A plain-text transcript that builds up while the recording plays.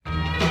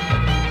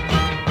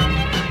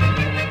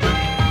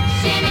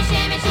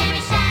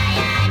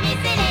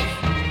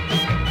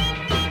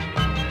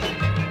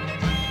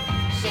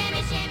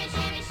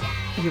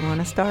want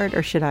to start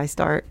or should I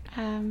start?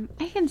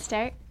 I can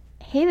start.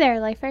 Hey there,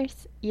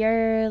 lifers.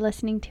 You're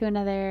listening to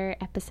another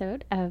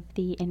episode of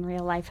the In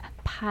Real Life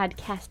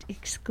podcast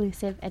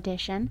exclusive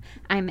edition.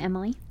 I'm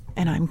Emily.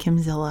 And I'm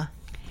Kimzilla.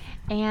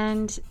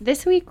 And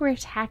this week we're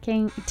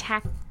tackling?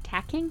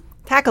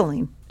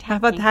 Tackling. How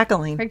about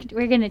tackling?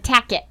 We're going to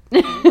tack it.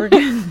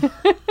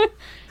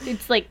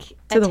 It's like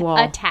to the wall.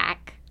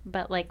 Attack,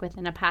 but like with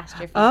an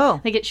apostrophe.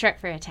 Oh. Like it's short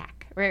for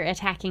attack. We're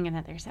attacking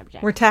another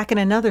subject. We're tacking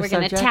another subject.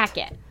 We're going to tack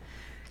it.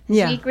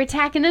 This week we're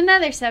tacking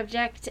another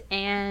subject,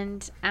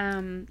 and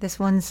this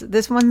one's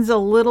a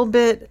little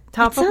bit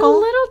topical. It's a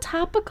little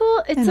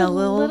topical. It's and a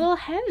little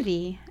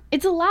heavy.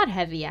 It's a lot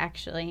heavy,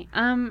 actually.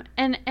 And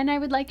I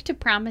would like to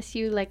promise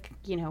you, like,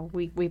 you know,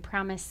 we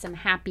promise some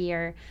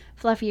happier,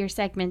 fluffier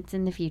segments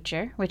in the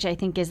future, which I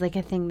think is like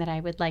a thing that I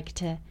would like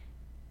to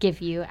give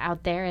you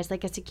out there as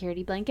like a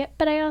security blanket.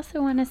 But I also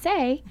want to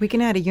say we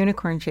can add a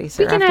unicorn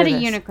chaser.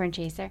 Unicorn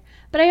chaser.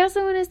 But I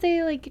also want to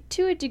say, like,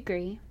 to a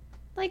degree,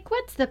 like,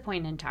 what's the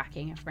point in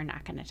talking if we're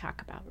not going to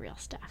talk about real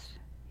stuff?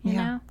 You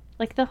know?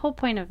 Like, the whole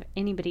point of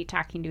anybody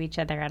talking to each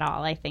other at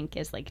all, I think,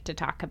 is, like, to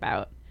talk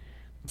about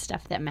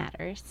stuff that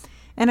matters.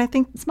 And I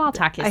think small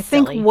talk is I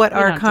silly. think what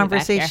our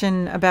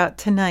conversation about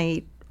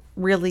tonight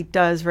really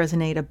does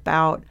resonate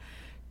about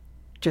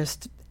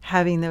just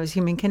having those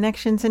human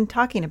connections and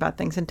talking about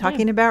things and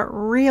talking about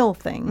real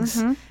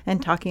things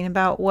and talking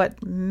about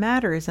what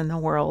matters in the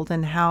world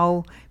and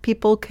how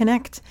people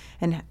connect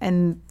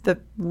and the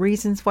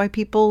reasons why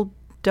people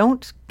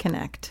don't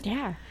connect.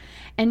 Yeah.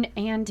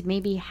 And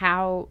maybe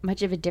how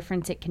much of a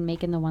difference it can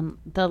make in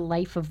the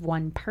life of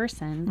one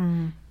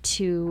person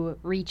to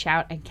reach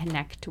out and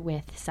connect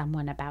with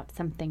someone about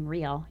something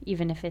real,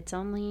 even if it's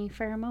only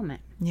for a moment.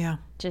 Yeah.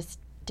 Just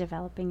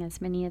developing as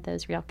many of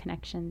those real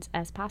connections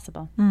as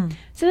possible.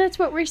 So that's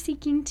what we're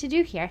seeking to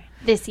do here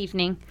this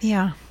evening.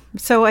 Yeah.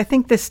 So I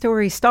think this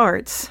story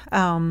starts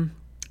when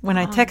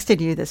I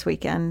texted you this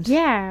weekend.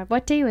 Yeah.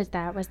 What day was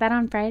that? Was that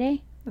on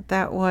Friday?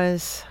 That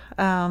was,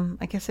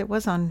 I guess it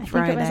was on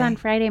Friday. I think it was on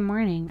Friday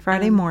morning.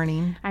 Friday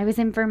morning. I was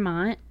in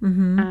Vermont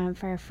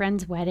for a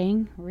friend's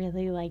wedding.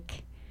 Really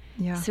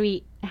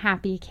sweet,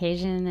 happy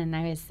occasion. And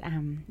I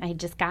had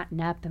just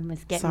gotten up and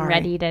was getting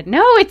ready to.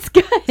 No, it's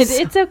good.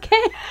 It's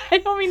okay. I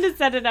don't mean to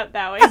set it up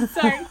that way.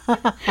 Sorry.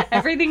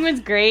 Everything was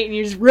great, and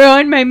you just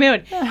ruined my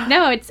mood.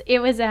 No, it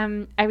was.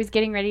 I was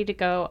getting ready to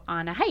go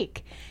on a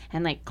hike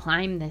and like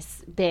climb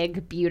this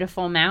big,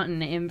 beautiful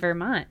mountain in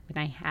Vermont. And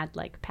I had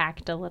like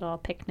packed a little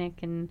picnic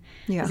and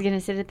was going to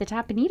sit at the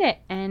top and eat it.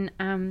 And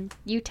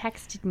you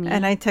texted me.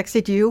 And I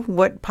texted you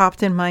what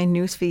popped in my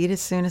news feed as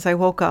soon as I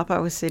woke up. I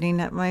was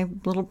sitting at my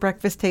little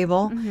breakfast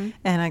table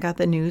and I got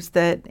the news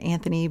that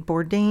Anthony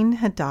Bourdain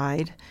had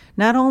died.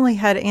 Not only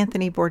had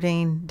Anthony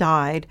Bourdain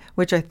died,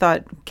 which I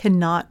thought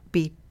cannot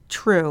be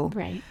true,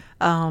 right?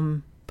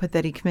 But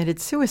that he committed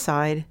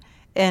suicide.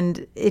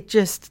 And it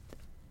just...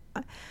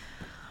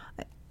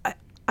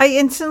 I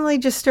instantly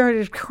just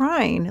started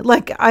crying.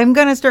 Like, I'm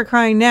going to start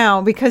crying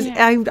now because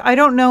I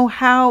don't know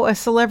how a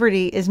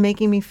celebrity is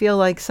making me feel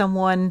like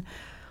someone,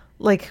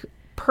 like,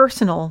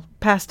 personal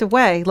passed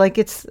away. Like,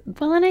 it's...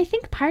 Well, and I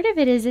think part of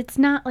it is it's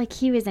not like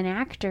he was an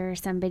actor or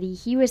somebody.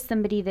 He was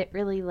somebody that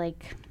really,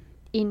 like,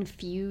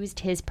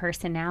 infused his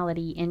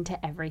personality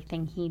into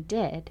everything he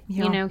did.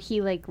 Yeah. You know, he,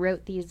 like,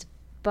 wrote these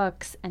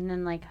books and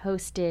then, like,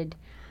 hosted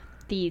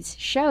these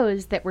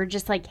shows that were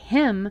just, like,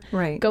 him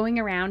going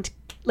around...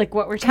 Like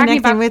what we're talking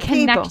about,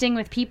 connecting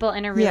with people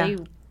in a really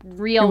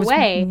real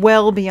way.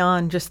 Well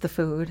beyond just the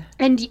food.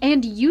 And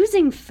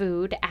using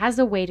food as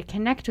a way to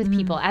connect with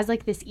people, as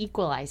like this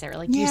equalizer.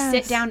 Like you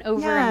sit down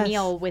over a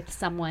meal with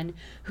someone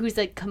who's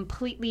like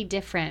completely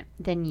different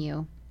than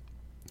you,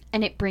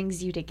 and it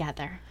brings you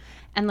together.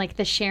 And like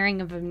the sharing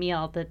of a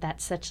meal,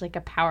 that's such like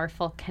a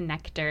powerful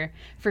connector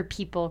for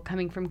people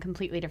coming from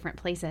completely different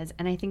places.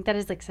 And I think that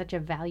is like such a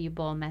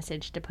valuable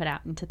message to put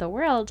out into the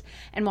world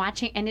and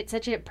watching. And it's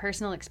such a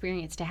personal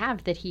experience to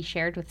have that he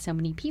shared with so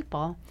many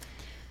people.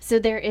 So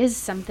there is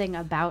something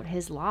about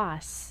his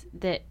loss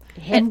that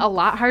hit a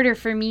lot harder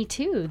for me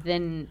too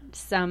than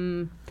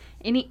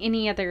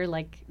any other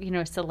like, you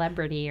know,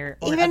 celebrity or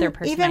other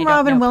person. Even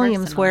Robin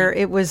Williams, personally. Where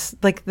it was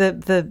like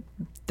the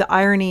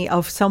irony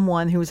of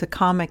someone who was a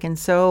comic and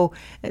so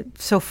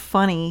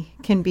funny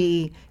can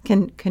be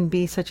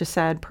such a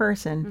sad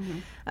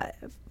person.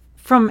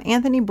 From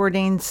Anthony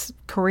Bourdain's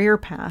career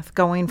path,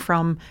 going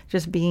from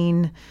just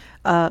being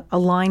a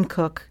line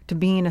cook to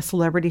being a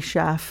celebrity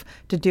chef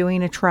to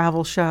doing a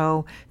travel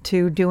show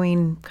to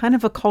doing kind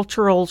of a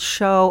cultural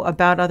show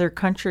about other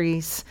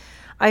countries,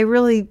 I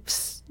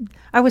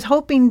was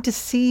hoping to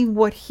see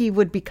what he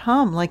would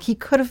become. Like he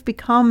could have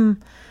become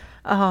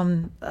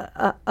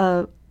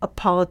a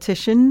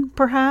politician,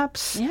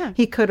 perhaps. Yeah.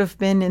 He could have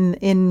been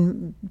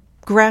in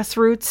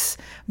grassroots,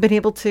 been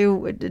able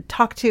to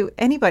talk to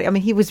anybody. I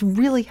mean, he was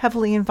really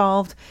heavily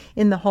involved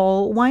in the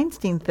whole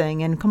Weinstein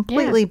thing and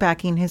completely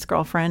backing his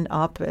girlfriend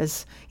up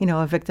as,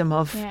 a victim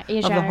of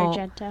the whole.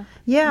 Argento.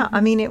 Yeah, I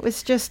mean, it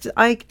was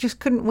I just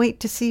couldn't wait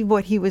to see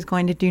what he was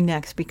going to do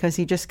next, because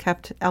he just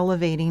kept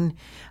elevating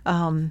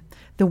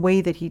the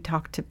way that he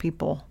talked to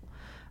people.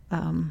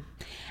 And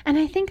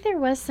I think there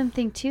was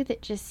something too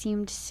that just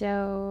seemed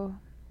so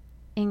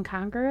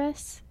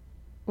incongruous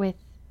with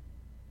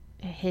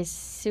his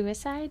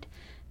suicide,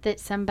 that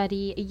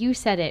somebody, you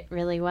said it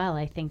really well,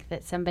 I think,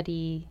 that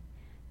somebody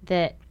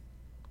that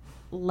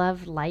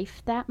loved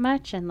life that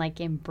much and like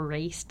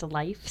embraced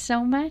life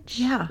so much,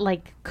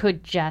 like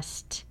could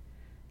just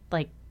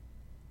like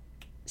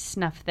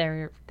snuff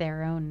their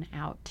own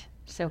out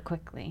so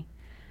quickly.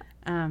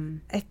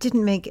 It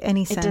didn't make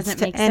any sense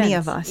to any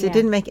of us. It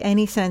didn't make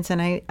any sense,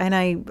 and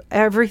I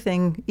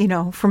everything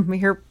from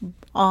here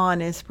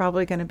on is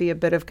probably going to be a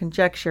bit of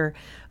conjecture,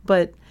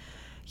 but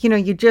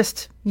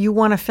you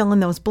want to fill in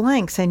those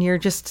blanks, and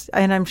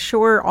and I'm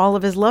sure all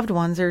of his loved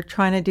ones are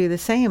trying to do the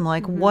same.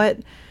 Like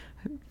what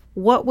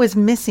was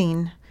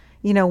missing?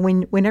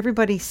 When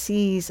everybody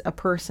sees a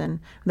person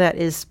that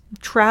is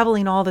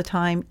traveling all the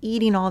time,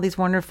 eating all these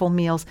wonderful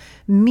meals,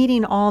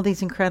 meeting all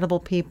these incredible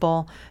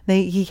people,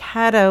 he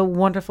had a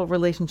wonderful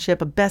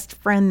relationship, a best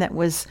friend that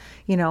was,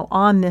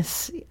 on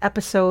this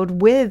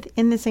episode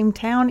in the same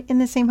town, in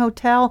the same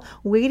hotel,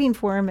 waiting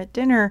for him at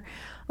dinner.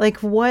 Like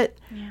what?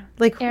 Yeah.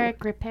 Like Eric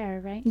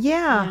Ripert, right?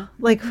 Yeah.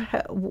 Like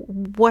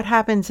what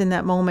happens in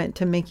that moment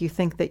to make you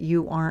think that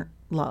you aren't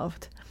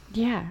loved?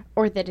 Yeah,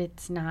 or that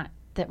it's not,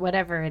 that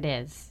whatever it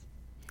is,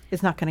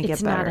 it's not going to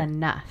get better. It's not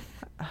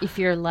enough. If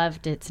you're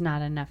loved, it's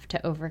not enough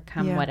to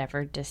overcome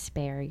whatever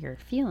despair you're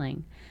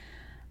feeling.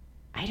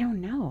 I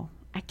don't know.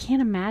 I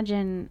can't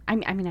imagine.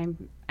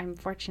 I'm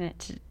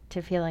fortunate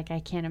to feel like I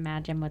can't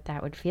imagine what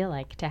that would feel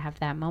like, to have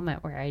that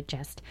moment where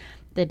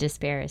the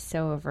despair is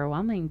so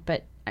overwhelming.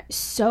 But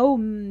so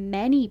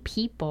many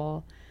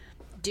people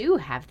do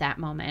have that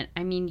moment.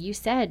 I mean, you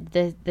said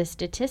the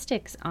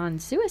statistics on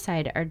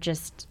suicide are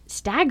just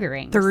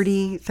staggering.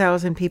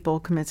 30,000 people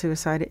commit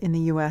suicide in the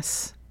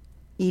U.S.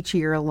 each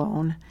year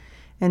alone,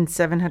 and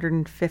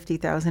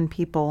 750,000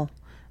 people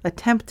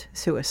attempt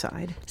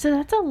suicide. So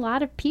that's a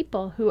lot of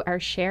people who are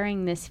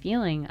sharing this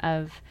feeling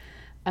of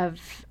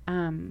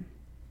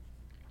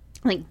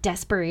like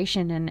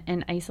desperation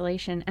and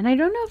isolation. And I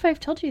don't know if I've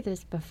told you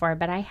this before,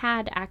 but I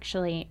had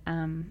actually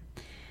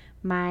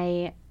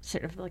my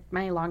sort of like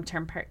my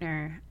long-term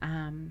partner,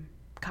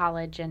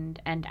 college and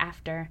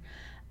after,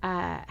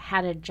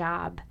 had a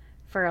job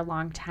for a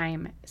long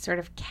time sort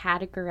of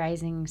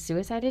categorizing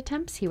suicide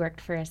attempts. He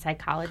worked for a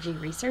psychology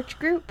research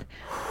group,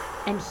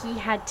 and he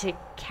had to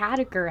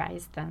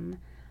categorize them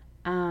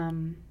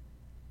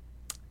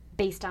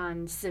based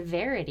on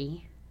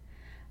severity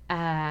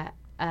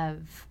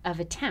of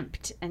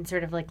attempt, and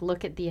sort of like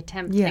look at the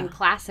attempt and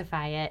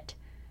classify it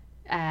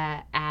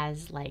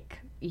as like,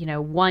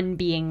 one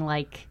being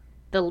like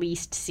the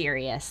least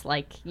serious,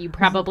 like you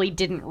probably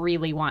didn't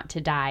really want to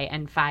die,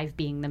 and 5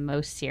 being the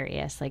most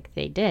serious, like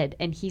they did.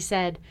 And he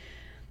said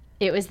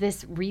it was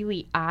this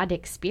really odd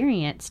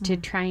experience to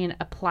try and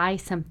apply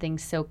something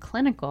so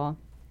clinical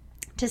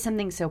to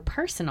something so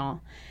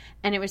personal.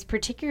 And it was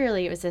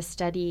a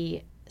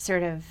study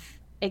sort of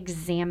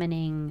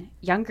examining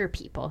younger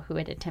people who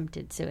had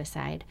attempted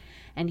suicide.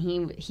 And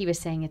he was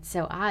saying it's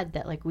so odd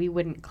that like we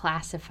wouldn't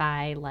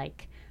classify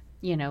like,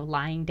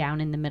 lying down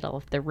in the middle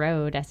of the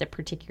road as a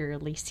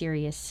particularly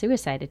serious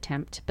suicide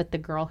attempt. But the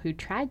girl who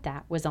tried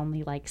that was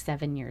only like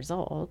 7 years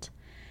old.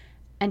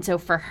 And so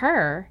for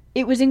her,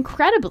 it was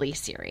incredibly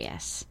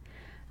serious.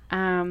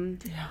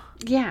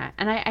 Yeah.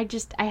 And I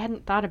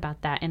hadn't thought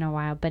about that in a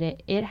while, but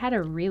it had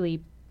a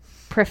really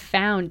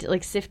profound,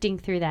 like sifting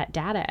through that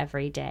data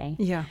every day,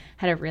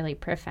 had a really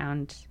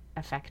profound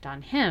effect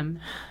on him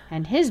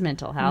and his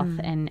mental health,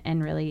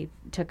 and really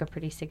took a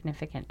pretty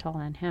significant toll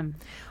on him.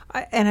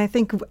 And I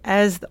think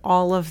as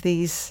all of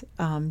these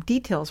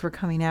details were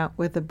coming out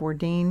with the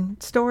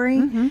Bourdain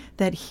story,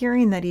 that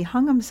hearing that he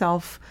hung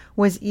himself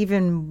was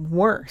even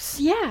worse.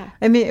 Yeah.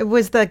 I mean, it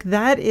was like,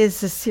 that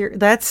is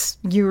that's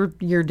you're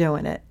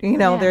doing it.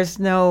 There's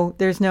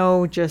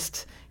no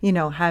just,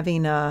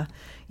 having a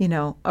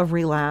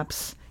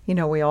relapse.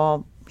 We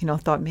all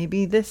thought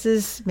maybe this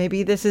is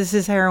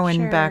his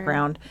heroin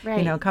background,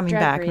 coming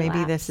back. Relapse.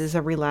 Maybe this is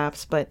a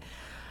relapse, but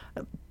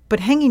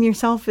hanging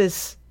yourself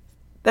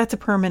that's a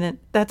permanent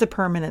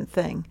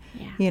thing.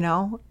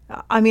 Yeah.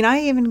 I mean,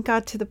 I even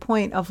got to the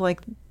point of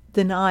like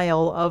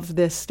denial of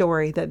this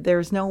story, that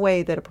there's no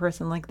way that a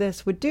person like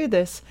this would do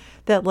this,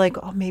 that like,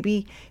 oh,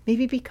 maybe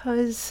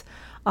because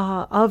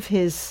of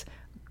his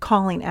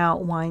calling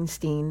out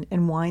Weinstein,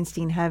 and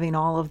Weinstein having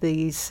all of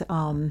these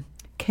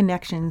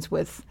connections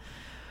with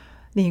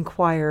the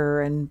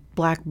Inquirer and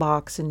Black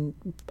Box and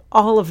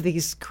all of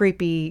these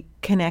creepy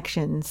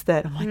connections,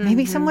 that I'm like,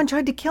 maybe someone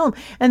tried to kill him.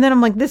 And then I'm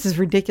like, this is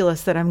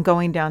ridiculous that I'm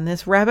going down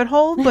this rabbit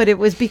hole. But it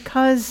was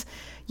because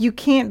you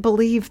can't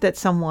believe that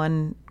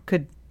someone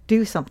could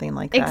do something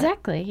like that.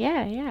 Exactly.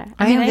 Yeah, yeah.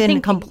 I have been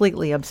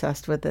completely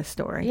obsessed with this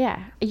story.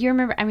 Yeah. You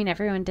remember, I mean,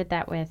 everyone did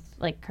that with,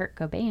 like, Kurt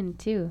Cobain,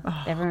 too.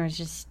 Oh. Everyone was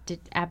just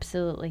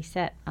absolutely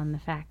set on the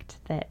fact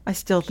that I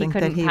still think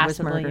that he was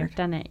murdered. Have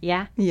done it.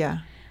 Yeah? Yeah.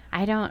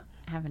 I don't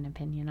have an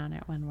opinion on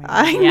it one way or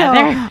the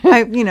other.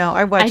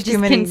 I watched too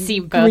many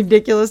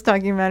ridiculous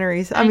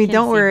documentaries. I mean,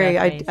 don't worry.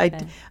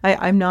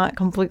 I'm not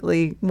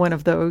completely one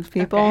of those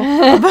people.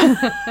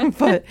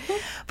 Okay.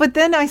 but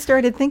then I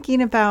started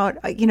thinking about,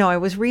 I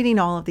was reading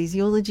all of these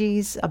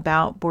eulogies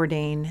about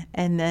Bourdain,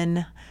 and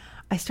then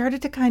I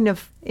started to kind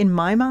of, in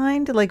my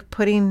mind, like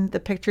putting the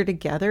picture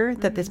together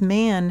that this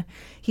man,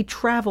 he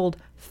traveled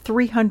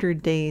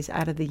 300 days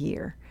out of the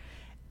year.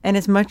 And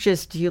as much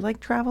as, do you like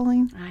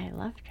traveling? I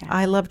love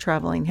traveling. I love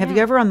traveling. Have you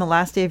ever on the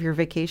last day of your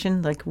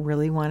vacation, like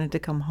really wanted to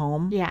come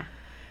home? Yeah.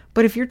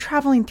 But if you're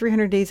traveling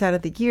 300 days out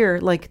of the year,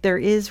 like there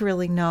is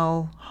really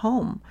no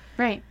home.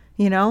 Right.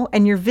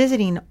 And you're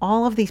visiting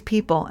all of these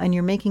people and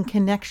you're making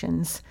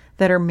connections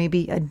that are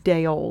maybe a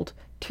day old,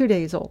 2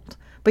 days old,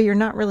 but you're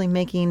not really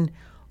making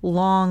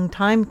long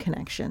time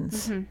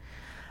connections. Mm-hmm.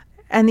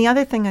 And the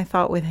other thing I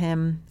thought with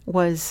him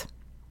was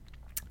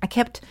I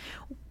kept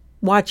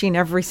watching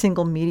every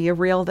single media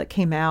reel that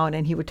came out,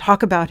 and he would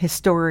talk about his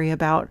story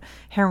about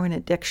heroin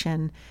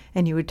addiction,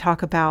 and he would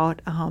talk about,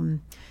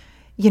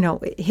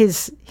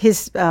 his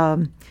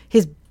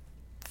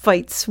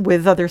fights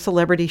with other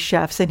celebrity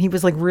chefs, and he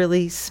was like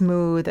really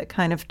smooth at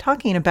kind of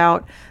talking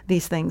about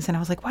these things. And I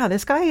was like, wow,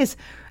 this guy is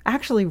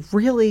actually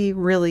really,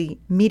 really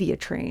media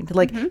trained.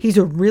 Like he's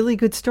a really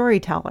good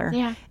storyteller,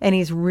 and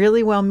he's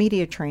really well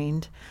media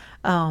trained,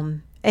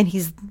 and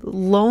he's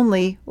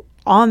lonely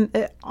on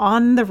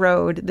the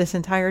road this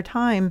entire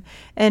time,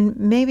 and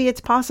maybe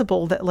it's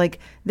possible that like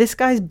this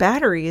guy's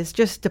battery is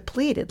just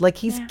depleted. Like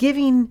he's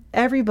giving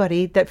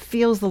everybody that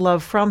feels the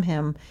love from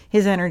him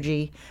his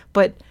energy,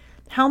 but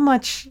how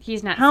much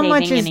he's not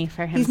saving any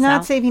for himself. He's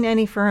not saving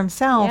any for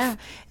himself.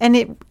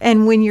 And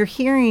when you're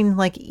hearing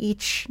like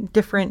each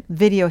different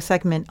video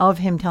segment of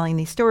him telling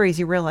these stories,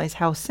 you realize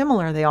how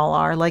similar they all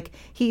are. Like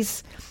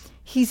he's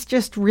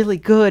just really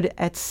good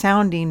at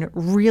sounding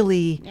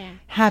really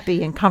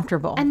happy and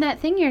comfortable. And that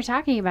thing you're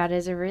talking about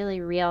is a really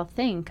real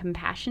thing,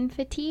 compassion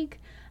fatigue.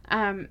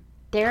 I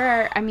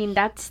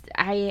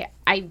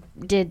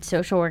did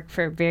social work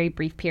for a very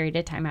brief period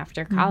of time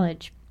after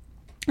college.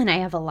 And I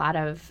have a lot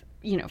of,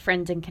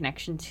 friends and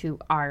connections who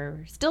are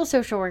still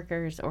social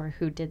workers or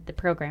who did the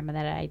program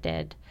that I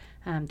did.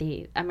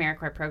 The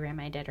AmeriCorps program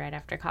I did right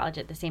after college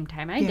at the same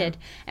time I did.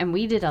 And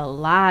we did a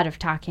lot of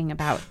talking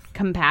about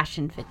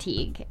compassion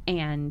fatigue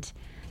and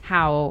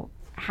how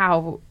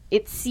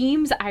it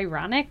seems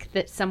ironic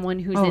that someone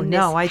who's helping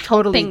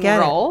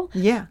role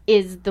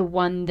is the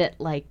one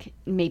that like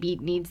maybe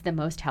needs the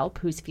most help,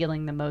 who's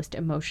feeling the most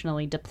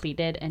emotionally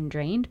depleted and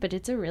drained. But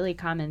it's a really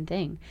common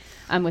thing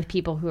with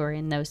people who are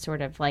in those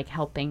sort of like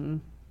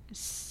helping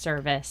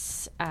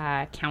service,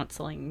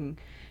 counseling,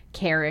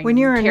 caring, when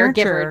you're a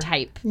caregiver nurturer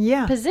type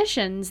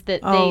positions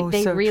that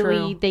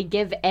they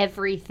give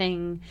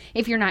everything.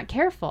 If you're not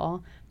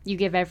careful, you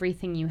give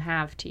everything you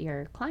have to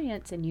your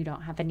clients and you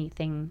don't have any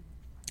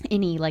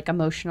like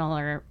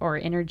emotional or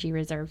energy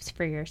reserves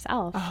for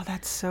yourself. Oh,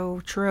 that's so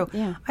true.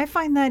 Yeah. I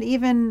find that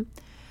even,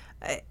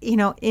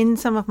 in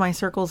some of my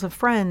circles of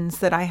friends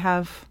that I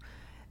have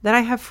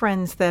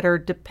friends that are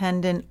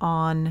dependent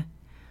on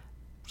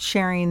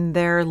sharing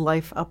their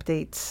life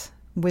updates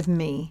with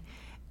me.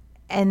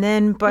 And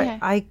then,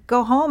 I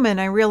go home and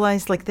I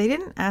realize like they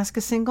didn't ask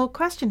a single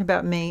question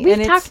about me.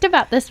 We've talked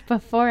about this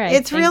before.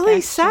 It's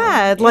really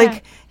sad. Yeah.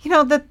 Like,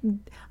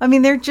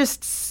 they're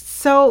just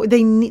so,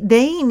 they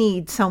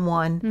need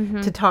someone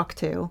to talk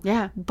to.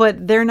 Yeah.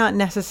 But they're not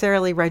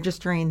necessarily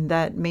registering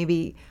that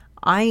maybe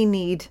I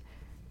need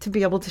to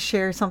be able to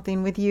share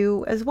something with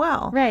you as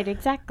well. Right,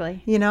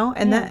 exactly.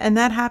 And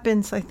that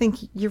happens. I think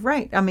you're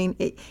right. I mean,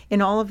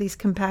 in all of these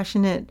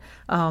compassionate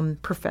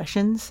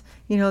professions,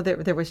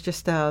 there was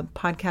just a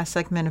podcast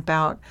segment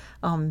about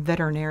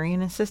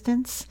veterinarian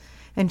assistants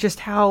and just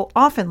how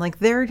often like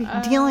they're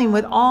dealing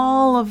with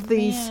all of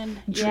these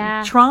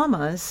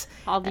traumas,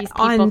 all these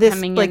people on this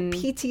coming like in.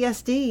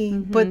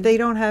 PTSD, but they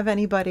don't have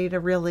anybody to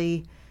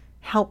really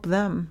help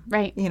them.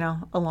 Right.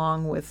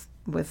 Along with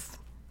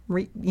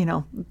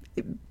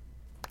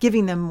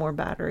giving them more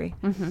battery.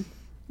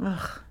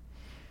 Ugh.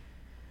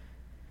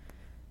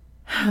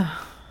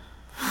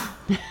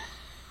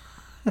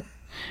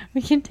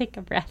 We can take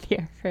a breath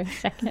here for a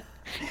second.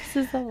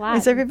 This is a lot.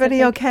 Is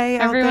everybody okay?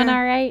 Everyone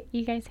all right?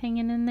 You guys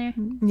hanging in there?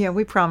 Yeah,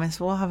 we promise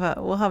we'll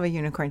have a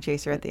unicorn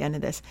chaser at the end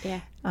of this.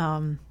 Yeah.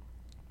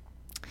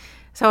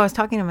 So I was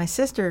talking to my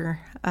sister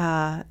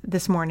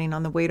this morning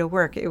on the way to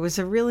work. It was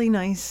a really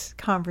nice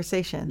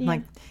conversation. Yeah.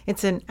 Like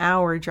it's an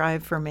hour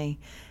drive for me,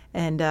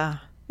 and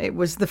it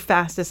was the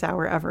fastest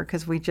hour ever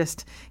because we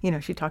just,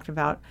 she talked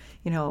about,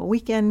 a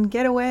weekend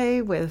getaway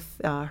with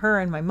her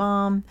and my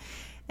mom.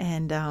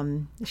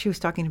 And she was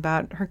talking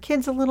about her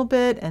kids a little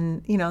bit.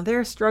 And,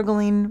 they're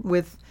struggling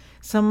with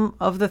some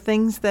of the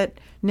things that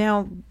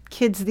now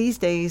kids these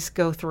days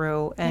go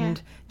through,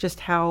 and just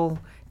how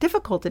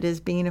difficult it is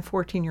being a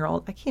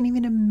 14-year-old. I can't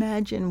even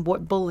imagine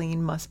what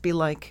bullying must be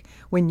like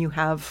when you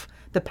have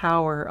the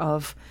power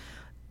of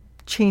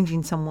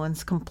changing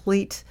someone's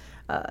complete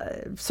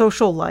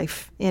social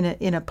life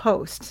in a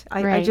post.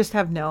 I just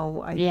have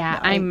no idea. Yeah,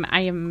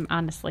 I am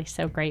honestly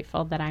so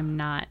grateful that I'm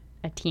not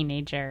a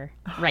teenager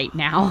right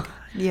now.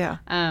 Yeah.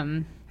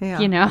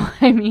 You know,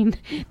 I mean,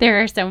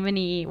 there are so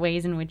many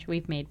ways in which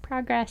we've made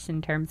progress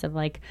in terms of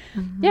like,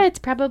 it's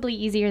probably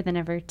easier than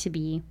ever to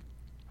be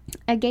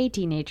a gay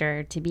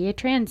teenager, to be a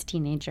trans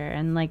teenager.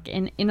 And like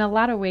in a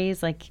lot of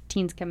ways, like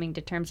teens coming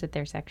to terms with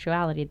their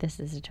sexuality,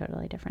 this is a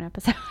totally different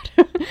episode,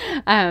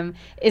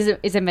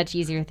 is a much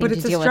easier thing to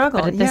deal with.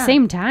 But at the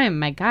same time,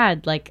 my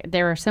God, like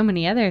there are so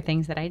many other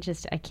things that I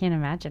can't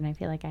imagine. I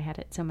feel like I had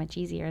it so much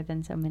easier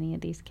than so many of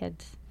these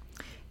kids.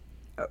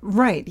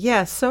 Right.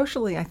 Yeah.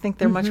 Socially, I think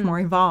they're much more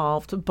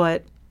evolved,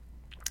 but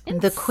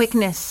the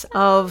quickness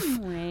of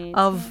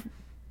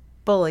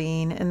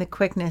bullying and the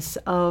quickness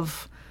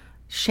of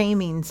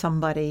shaming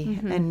somebody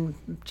and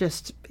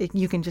just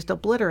you can just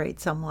obliterate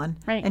someone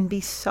and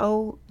be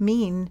so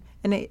mean,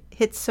 and it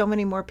hits so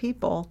many more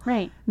people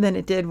than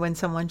it did when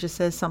someone just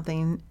says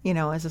something, you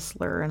know, as a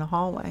slur in a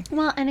hallway.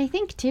 Well, and I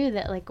think too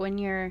that like when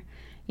your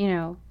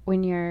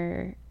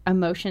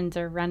emotions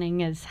are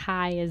running as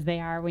high as they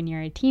are when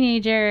you're a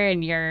teenager,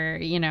 and your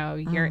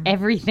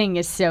everything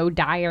is so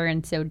dire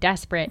and so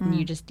desperate,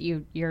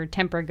 and your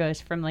temper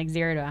goes from like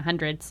 0 to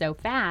 100 so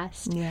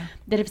fast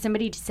that if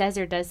somebody says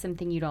or does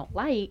something you don't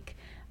like,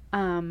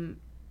 in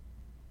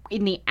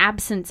the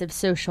absence of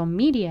social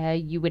media,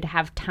 you would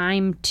have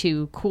time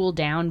to cool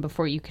down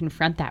before you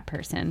confront that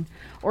person.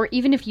 Or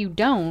even if you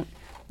don't,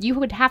 you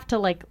would have to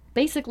like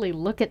basically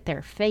look at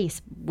their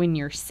face when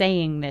you're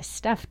saying this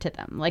stuff to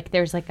them. Like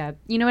there's like a,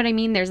 you know what I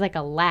mean? There's like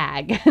a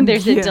lag.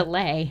 There's a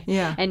delay.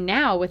 Yeah. And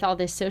now with all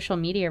this social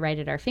media right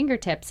at our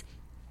fingertips,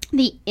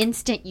 the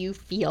instant you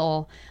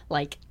feel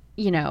like,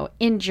 you know,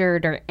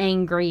 injured or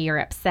angry or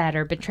upset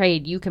or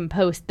betrayed, you can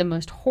post the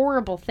most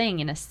horrible thing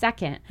in a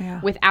second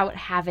without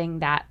having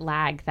that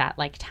lag, that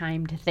like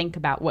time to think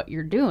about what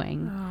you're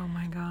doing. Oh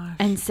my gosh.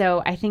 And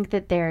so I think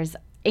that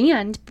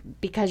and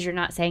because you're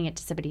not saying it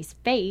to somebody's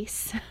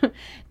face,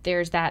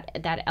 there's that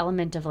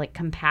element of like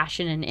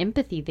compassion and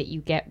empathy that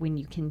you get when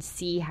you can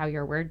see how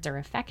your words are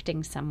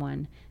affecting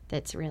someone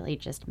that's really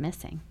just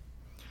missing.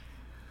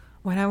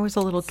 When I was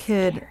a little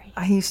kid,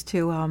 I used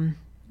to,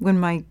 when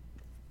my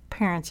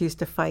parents used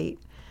to fight,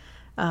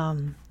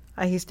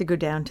 I used to go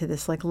down to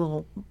this like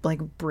little like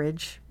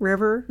bridge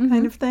river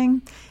kind of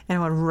thing, and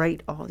I would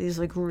write all these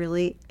like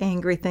really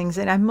angry things.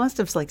 And I must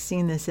have like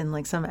seen this in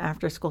like some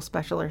after school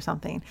special or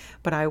something,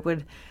 but I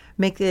would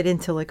make it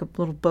into like a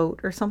little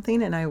boat or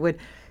something, and I would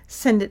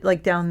send it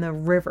like down the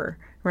river,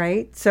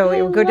 right? So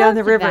it would go down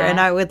the river, and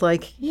I would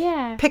like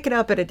pick it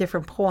up at a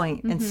different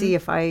point and see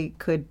if I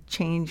could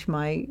change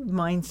my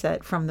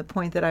mindset from the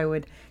point that I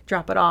would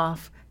drop it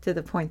off to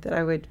the point that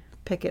I would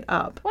pick it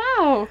up.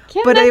 Wow,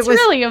 Kim, but that's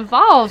really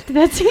evolved.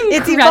 That's incredibly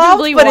it's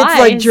evolved, but wise. It's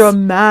like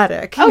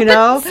dramatic, you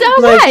know? So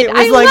like, what?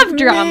 I love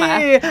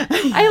drama.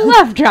 I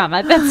love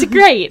drama. That's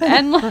great.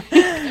 And like,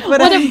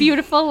 what a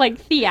beautiful like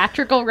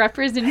theatrical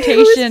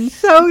representation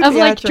of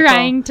like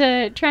trying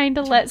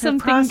to let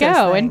something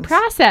go and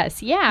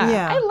process.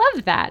 Yeah, I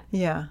love that.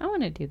 Yeah, I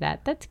want to do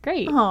that. That's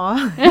great.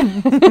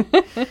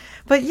 Aww.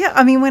 But yeah,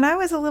 I mean, when I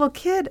was a little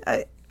kid,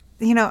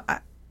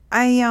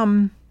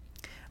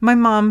 My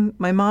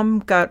mom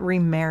got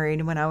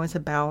remarried when I was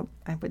about,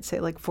 I would say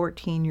like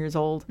 14 years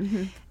old.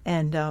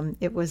 And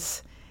it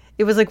was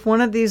like one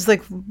of these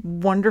like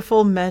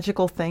wonderful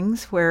magical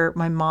things where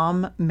my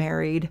mom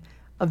married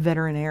a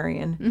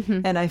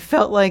veterinarian. And I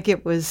felt like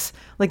it was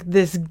like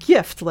this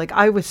gift. Like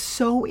I was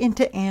so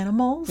into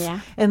animals.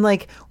 Yeah. And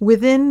like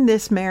within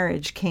this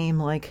marriage came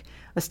like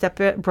a step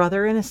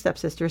brother and a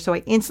stepsister. So I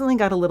instantly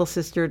got a little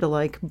sister to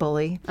like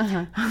bully,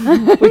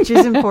 which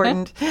is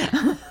important.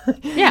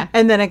 Yeah.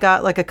 And then I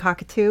got like a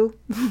cockatoo.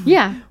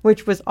 Yeah.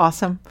 Which was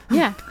awesome.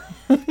 Yeah.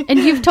 And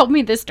you've told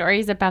me the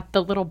stories about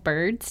the little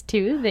birds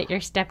too, that your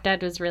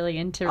stepdad was really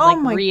into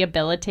like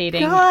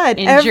rehabilitating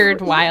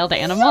injured wild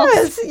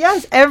animals.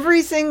 Yes.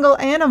 Every single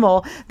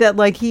animal that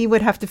like he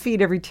would have to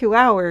feed every 2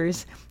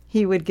 hours,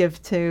 he would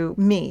give to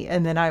me,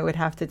 and then I would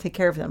have to take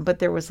care of them. But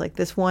there was like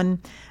this one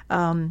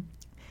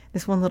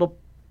little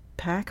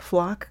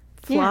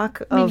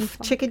flock of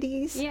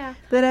chickadees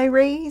that I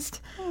raised.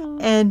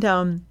 Aww.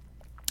 And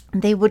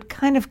they would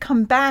kind of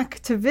come back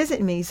to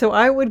visit me. So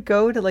I would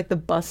go to like the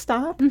bus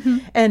stop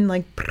and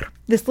like,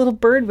 this little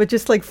bird would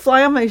just like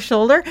fly on my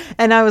shoulder.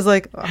 And I was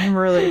like, I'm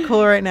really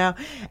cool right now.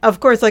 Of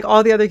course, like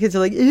all the other kids are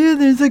like, ew,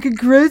 there's like a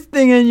gross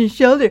thing on your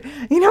shoulder,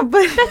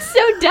 but that's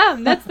so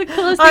dumb. That's the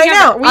coolest thing I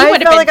know. ever. We I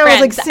would have felt been like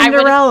friends. I was like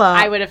Cinderella.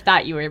 I would have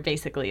thought you were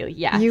basically,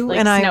 you like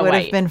and I Snow would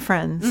White. have been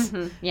friends.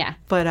 Yeah.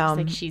 But it's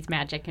like she's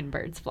magic and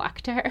birds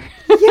flock to her.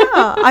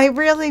 Yeah, I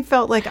really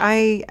felt like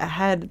I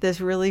had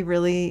this really,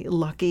 really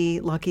lucky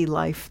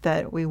life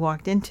that we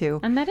walked into.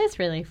 And that is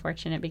really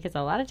fortunate because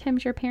a lot of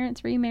times your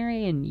parents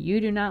remarry and you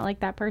do not like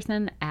that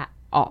person at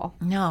all.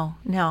 No.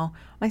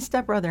 My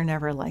stepbrother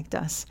never liked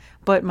us,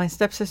 but my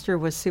stepsister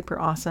was super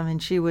awesome,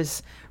 and she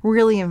was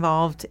really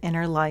involved in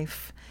her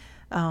life.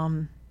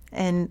 And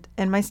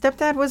my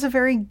stepdad was a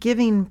very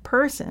giving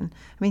person.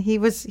 I mean, he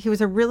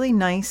was a really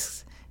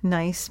nice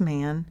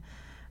man.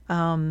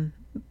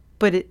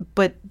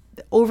 But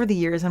over the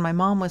years, and my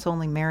mom was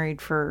only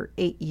married for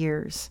 8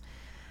 years.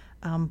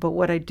 But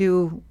what I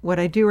do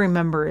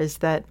remember is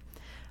that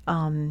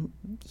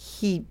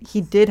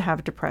he did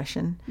have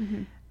depression.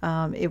 Mm-hmm.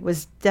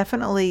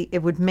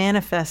 It would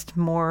manifest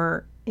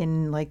more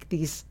in like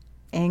these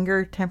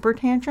anger temper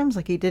tantrums.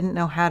 Like he didn't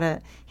know how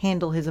to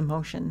handle his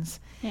emotions.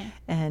 Yeah.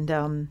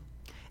 And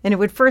it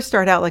would first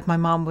start out like my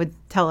mom would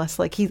tell us,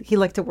 like he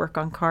liked to work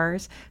on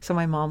cars. So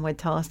my mom would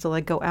tell us to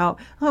like go out.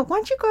 Oh, why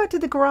don't you go out to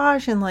the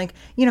garage and like,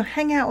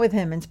 hang out with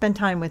him and spend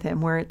time with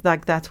him, where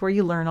like that's where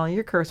you learn all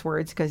your curse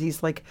words, because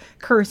he's like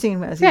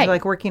cursing as he's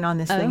like working on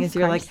this thing as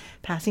you're like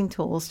passing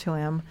tools to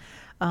him.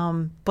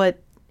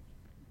 But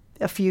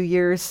a few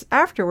years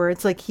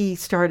afterwards, like he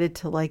started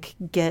to like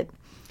get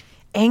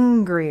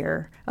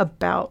angrier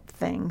about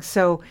things.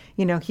 So,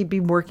 he'd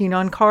be working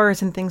on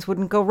cars and things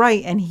wouldn't go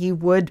right, and he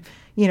would,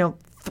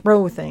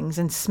 throw things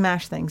and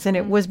smash things. And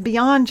it was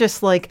beyond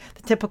just like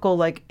the typical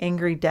like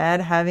angry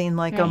dad having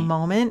like a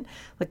moment.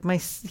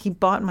 Like he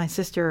bought my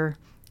sister,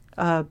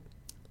 I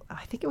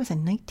think it was a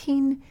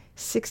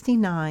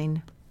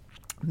 1969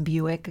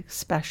 Buick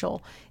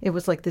Special. It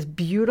was like this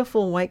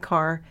beautiful white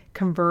car,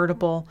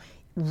 convertible,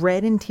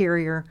 red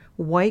interior,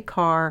 white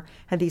car,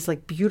 had these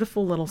like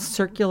beautiful little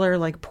circular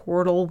like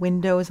portal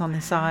windows on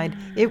the side.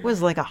 It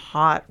was like a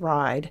hot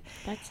ride.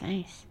 That's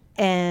nice.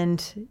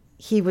 And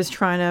he was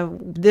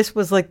this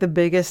was like the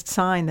biggest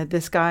sign that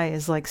this guy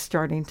is like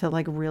starting to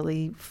like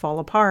really fall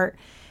apart.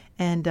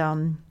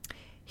 And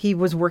he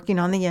was working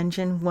on the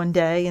engine one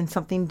day and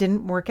something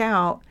didn't work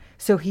out.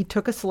 So he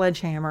took a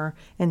sledgehammer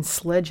and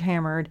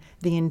sledgehammered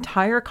the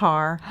entire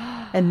car,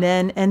 and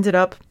then ended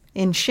up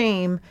in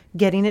shame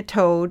getting it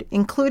towed,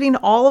 including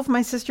all of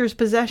my sister's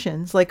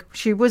possessions. Like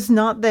she was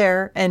not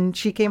there, and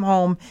she came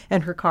home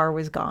and her car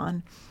was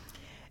gone.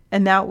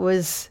 And that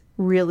was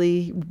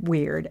really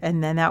weird.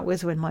 And then that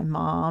was when my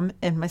mom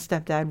and my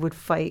stepdad would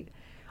fight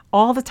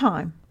all the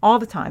time.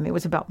 It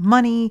was about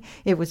money.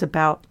 It was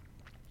about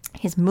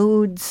his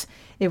moods.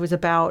 It was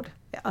about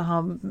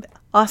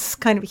us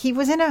he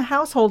was in a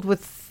household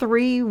with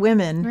 3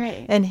 women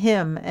and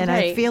him. And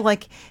I feel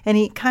like, and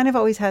he kind of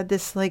always had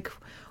this like,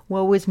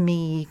 woe is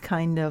me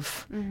kind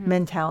of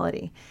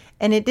mentality.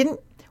 And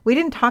we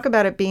didn't talk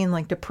about it being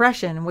like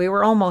depression. We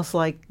were almost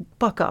like,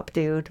 buck up,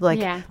 dude.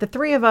 Like the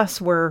 3 of us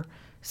were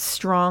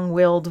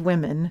strong-willed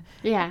women.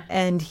 Yeah.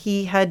 And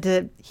he had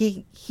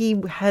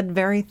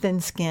very thin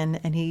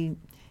skin,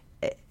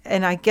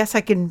 and I guess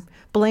I can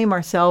blame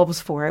ourselves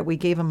for it. We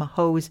gave him a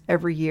hose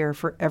every year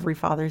for every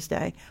Father's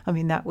Day. I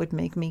mean, that would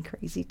make me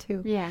crazy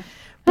too. Yeah.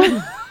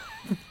 Like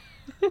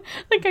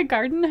a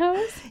garden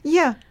hose?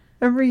 Yeah.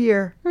 Every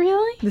year.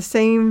 Really? The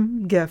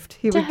same gift.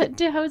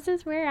 Do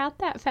hoses wear out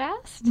that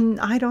fast?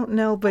 I don't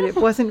know, but it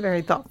wasn't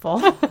very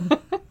thoughtful.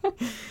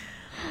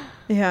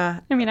 Yeah.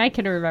 I mean, I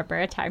can remember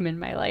a time in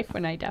my life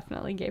when I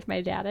definitely gave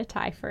my dad a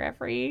tie for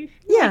every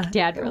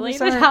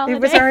dad-related holiday.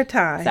 It was our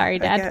tie. Sorry,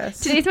 Dad.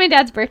 Today's my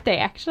dad's birthday,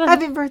 actually.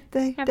 Happy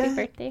birthday, Happy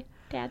birthday,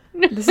 Dad.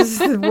 This is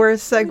the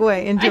worst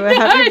segue into a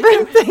happy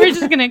birthday. We're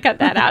just going to cut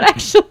that out,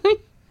 actually.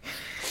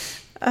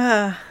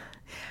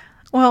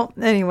 Well,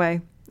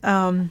 anyway,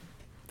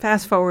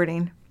 fast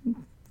forwarding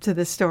to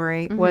this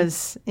story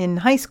was in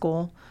high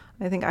school.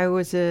 I think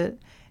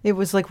it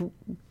was like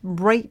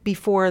right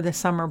before the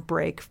summer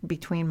break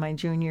between my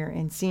junior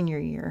and senior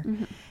year.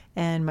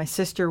 And my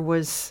sister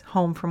was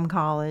home from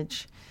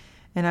college,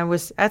 and I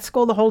was at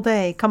school the whole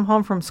day, come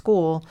home from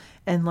school,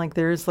 and like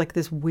there's like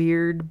this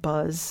weird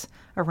buzz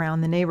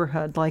around the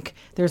neighborhood. Like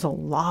there's a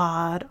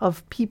lot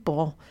of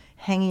people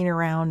hanging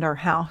around our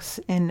house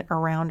and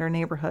around our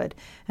neighborhood.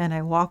 And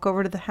I walk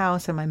over to the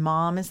house, and my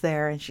mom is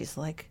there, and she's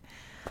like,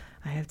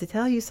 I have to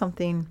tell you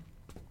something.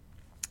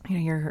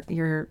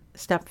 Your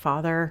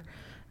stepfather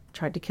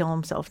tried to kill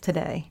himself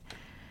today.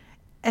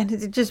 And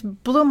it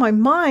just blew my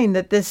mind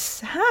that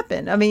this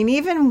happened. I mean,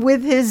 even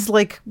with his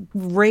like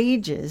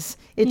rages,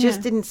 it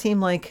just didn't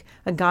seem like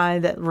a guy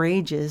that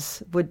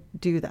rages would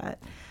do that.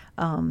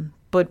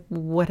 But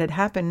what had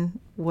happened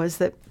was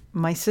that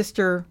my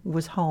sister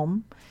was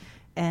home,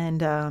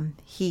 and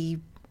he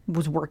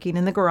was working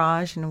in the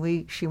garage,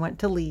 and she went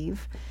to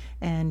leave,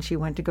 and she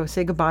went to go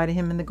say goodbye to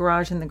him in the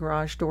garage, and the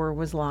garage door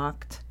was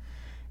locked.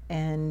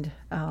 And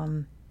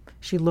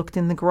she looked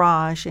in the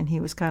garage, and he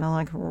was kind of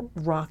like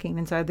rocking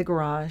inside the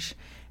garage.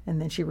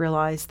 And then she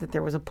realized that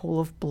there was a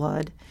pool of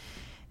blood.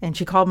 And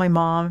she called my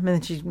mom,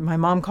 and then my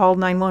mom called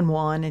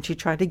 911, and she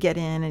tried to get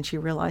in, and she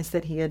realized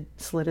that he had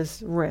slit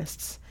his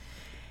wrists,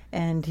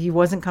 and he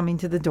wasn't coming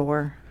to the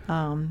door.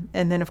 And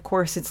then, of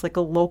course, it's like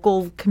a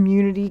local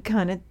community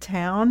kind of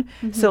town.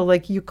 Mm-hmm. So,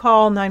 like, you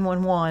call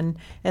 911,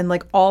 and,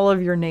 like, all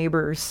of your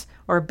neighbors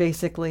are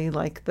basically,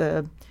 like,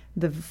 the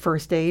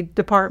first aid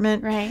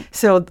department. Right.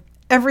 So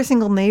every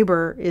single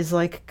neighbor is,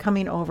 like,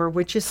 coming over,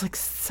 which is, like,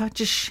 such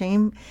a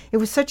shame.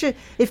 It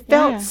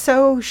felt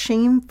so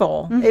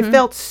shameful.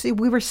 Mm-hmm.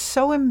 We were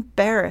so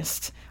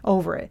embarrassed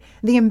over it.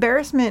 The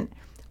embarrassment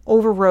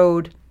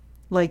overrode,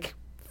 like,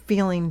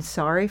 feeling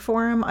sorry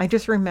for him. I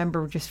just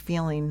remember just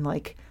feeling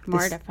like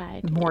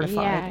mortified and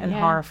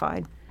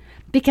horrified,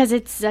 because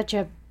it's such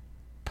a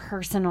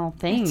personal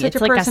thing.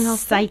 It's like a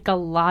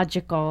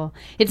psychological.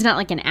 It's not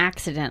like an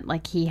accident,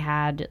 like he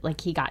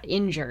got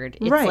injured.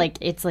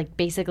 It's like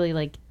basically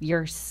like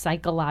your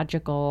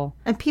psychological.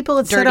 And people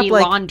had set up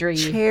like laundry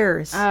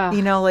chairs,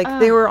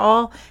 they were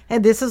all.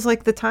 And this is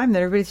like the time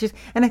that everybody's just.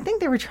 And I think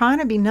they were trying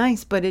to be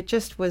nice, but it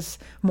just was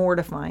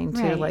mortifying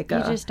to like you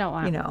just don't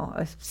want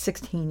a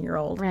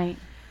 16-year-old, right?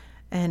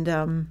 And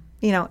and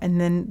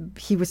then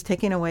he was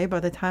taken away by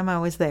the time I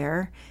was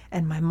there,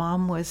 and my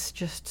mom was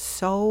just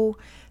so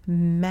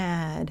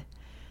mad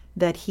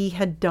that he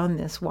had done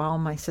this while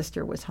my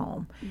sister was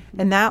home.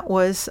 Mm-hmm. And that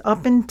was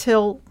up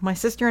until my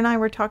sister and I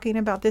were talking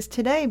about this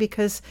today,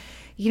 because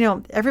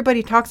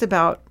everybody talks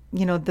about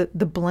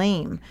the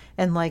blame,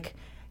 and like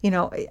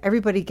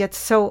everybody gets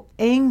so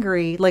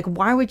angry, like,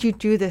 why would you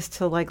do this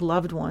to like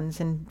loved ones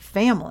and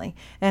family?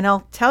 And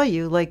I'll tell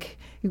you, like,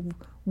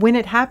 when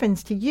it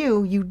happens to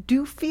you, you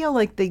do feel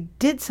like they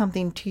did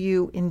something to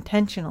you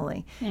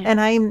intentionally. Yeah.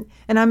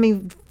 And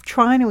I'm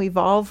trying to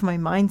evolve my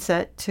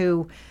mindset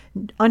to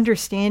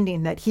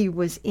understanding that he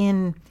was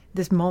in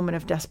this moment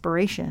of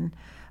desperation.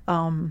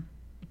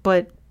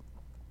 But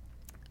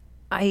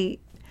I'm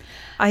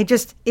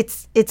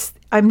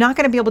not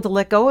going to be able to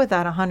let go of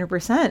that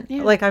 100%.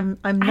 Yeah. Like I'm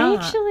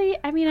not.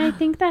 I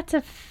think that's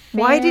a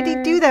fair... Why did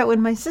he do that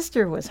when my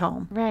sister was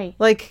home? Right.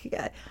 Like,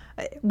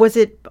 was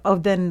it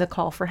then the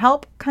call for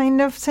help kind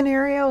of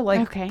scenario?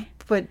 Like, okay.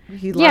 But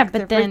he locked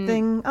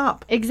everything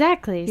up.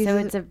 Exactly. So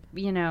it's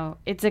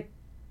a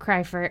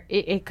cry for,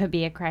 it could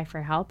be a cry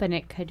for help, and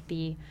it could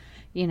be,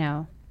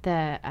 the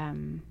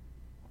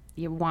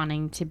you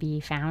wanting to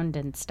be found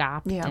and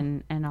stopped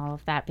and all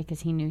of that,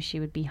 because he knew she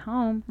would be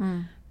home.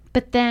 Mm.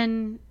 But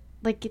then,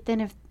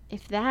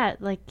 if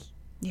that, like,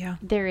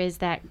 there is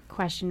that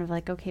question of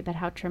like, okay, but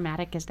how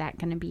traumatic is that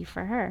going to be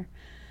for her?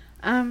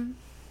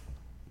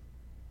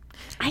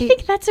 I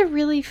think that's a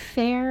really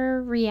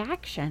fair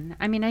reaction.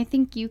 I mean, I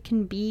think you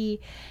can be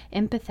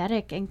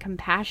empathetic and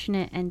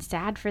compassionate and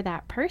sad for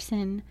that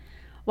person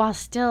while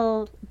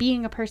still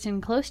being a person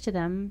close to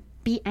them,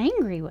 be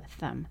angry with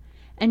them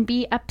and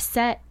be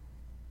upset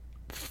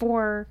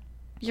for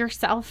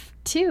yourself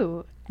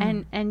too.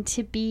 And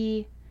to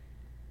be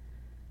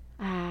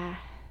there,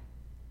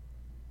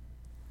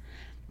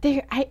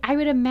 I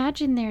would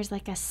imagine there's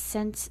like a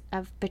sense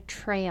of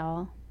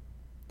betrayal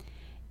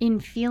in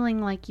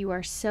feeling like you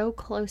are so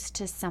close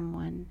to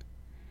someone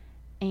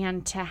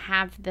and to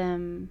have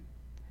them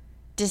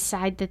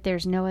decide that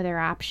there's no other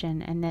option,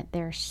 and that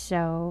they're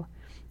so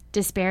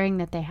despairing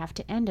that they have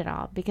to end it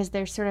all, because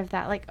there's sort of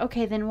that like,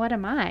 okay, then what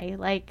am I?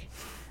 Like,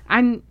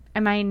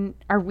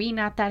 are we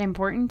not that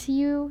important to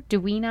you? Do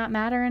we not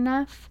matter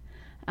enough?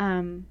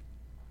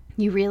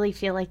 You really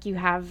feel like you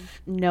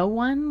have no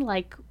one?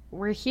 Like,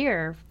 we're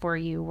here for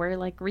you. We're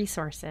like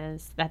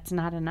resources. That's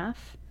not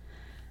enough.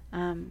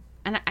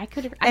 And I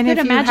could imagine feeling that way. And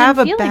if you have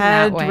a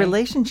bad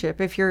relationship,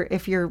 if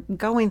you're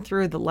going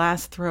through the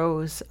last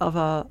throes of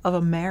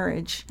a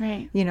marriage,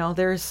 right?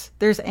 There's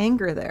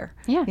anger there.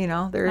 Yeah.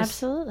 There's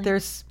absolutely.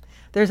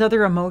 There's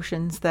other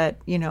emotions that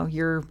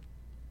you're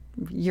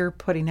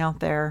putting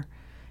out there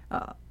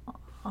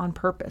on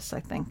purpose, I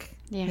think.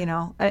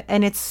 Yeah.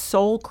 And it's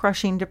soul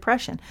crushing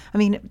depression. I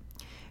mean,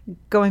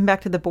 going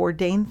back to the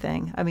Bourdain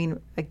thing. I mean,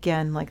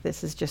 again, like,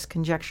 this is just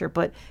conjecture,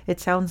 but it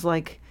sounds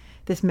like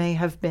this may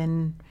have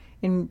been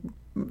in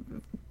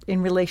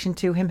relation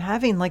to him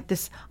having like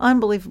this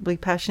unbelievably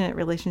passionate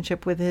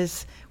relationship with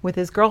his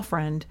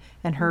girlfriend,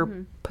 and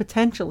her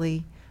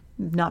potentially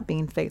not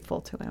being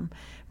faithful to him.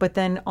 But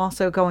then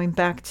also going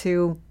back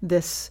to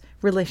this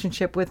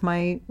relationship with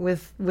my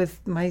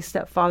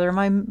stepfather,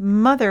 my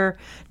mother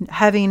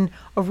having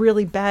a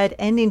really bad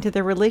ending to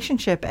their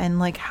relationship, and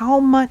like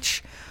how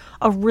much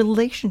a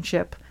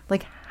relationship,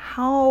 like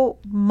how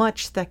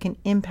much that can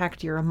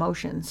impact your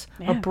emotions.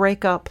 A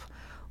breakup,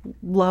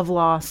 love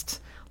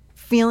lost,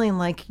 feeling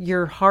like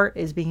your heart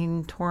is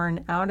being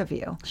torn out of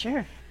you.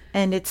 Sure.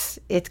 And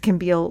it can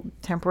be a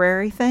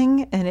temporary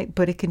thing,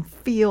 but it can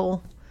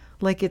feel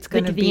like it's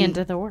going to be the end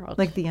of the world.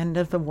 Like the end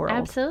of the world.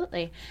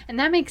 Absolutely. And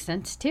that makes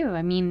sense too.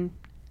 I mean,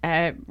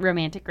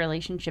 romantic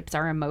relationships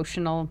are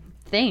emotional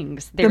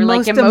things. They're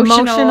like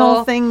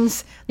emotional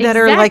things that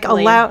are like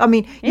allowed. I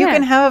mean, you Yeah.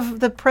 can have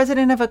the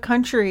president of a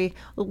country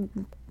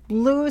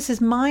lose his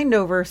mind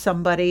over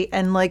somebody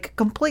and like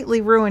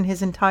completely ruin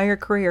his entire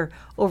career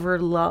over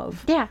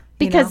love. Yeah,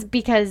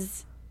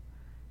 because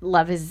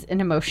love is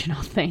an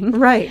emotional thing,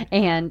 right?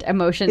 And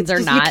emotions It's are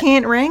just, not. you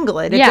can't wrangle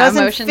it. It Yeah,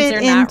 doesn't emotions fit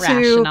are not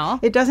rational.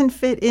 It doesn't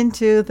fit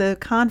into the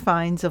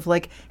confines of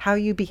like how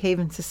you behave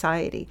in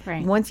society.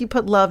 Right. Once you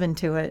put love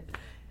into it,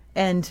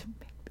 and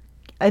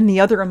the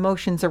other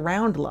emotions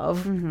around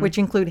love, which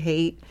include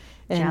hate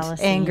and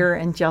Jealousy. anger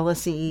and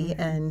jealousy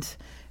and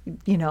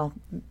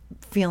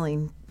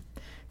feeling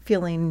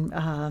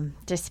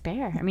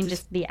despair. I mean,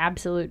 just the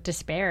absolute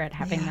despair at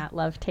having that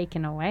love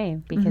taken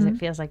away because it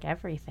feels like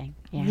everything.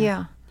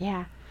 Yeah.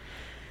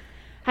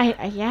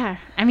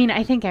 I mean,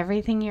 I think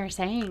everything you're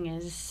saying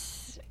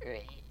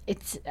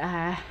it's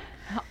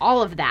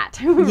all of that,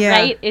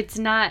 right? It's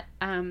not.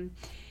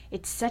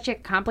 It's such a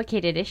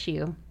complicated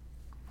issue.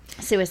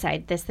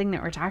 Suicide, this thing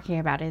that we're talking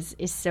about, is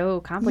so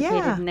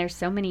complicated, and there's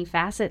so many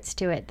facets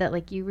to it that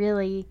like you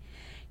really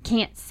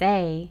can't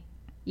say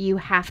you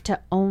have to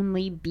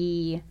only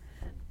be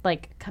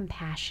like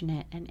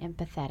compassionate and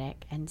empathetic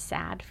and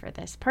sad for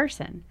this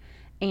person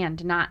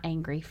and not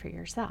angry for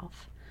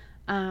yourself.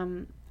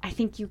 I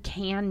think you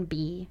can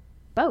be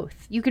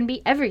both. You can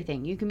be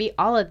everything. You can be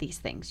all of these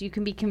things. You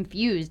can be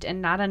confused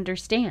and not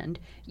understand.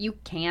 You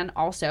can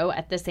also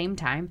at the same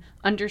time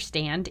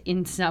understand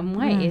in some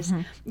ways.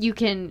 You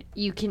can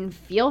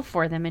feel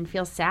for them and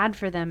feel sad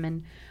for them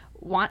and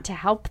want to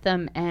help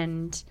them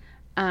and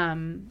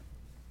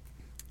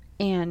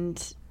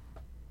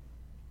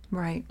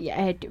right.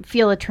 I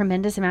feel a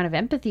tremendous amount of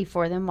empathy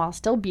for them while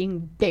still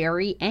being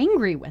very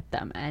angry with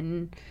them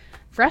and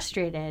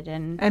frustrated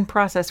and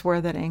process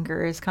where that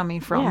anger is coming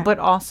from, Yeah. but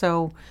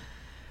also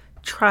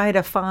try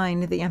to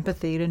find the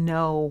empathy to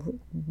know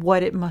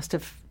what it must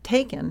have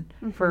taken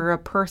for a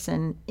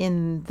person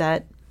in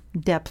that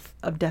depth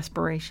of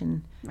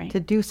desperation Right. to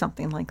do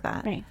something like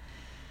that. Right.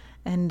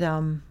 And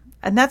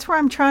that's where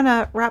I'm trying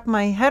to wrap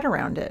my head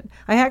around it.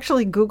 I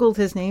actually Googled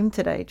his name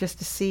today just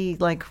to see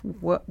like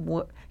what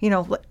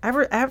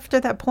after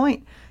that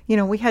point,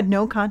 we had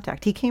no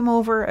contact. He came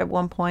over at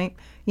one point,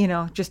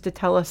 just to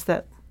tell us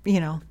that,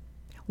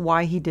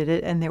 why he did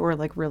it. And they were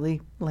like really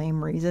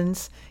lame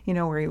reasons,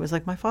 where he was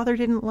like, my father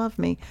didn't love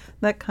me,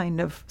 that kind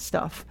of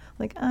stuff.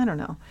 Like, I don't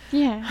know.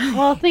 Yeah.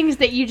 Well, things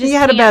that you just he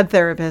had a can't- bad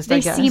therapist, They I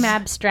guess. seem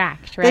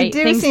abstract, right? They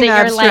do Things seem that you're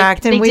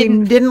abstract, like, and they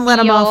we didn't let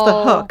him off the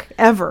feel- hook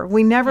ever.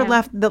 We never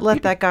Yeah.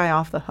 let that guy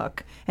off the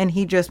hook. And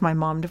my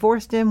mom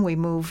divorced him. We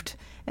moved,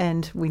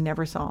 and we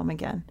never saw him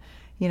again.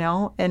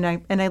 And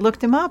I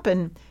looked him up,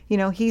 and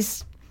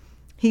he's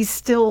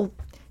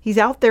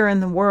out there in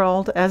the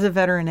world as a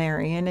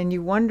veterinarian, and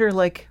you wonder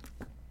like,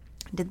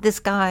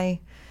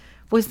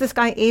 was this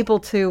guy able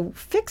to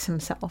fix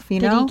himself?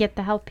 Did he get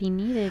the help he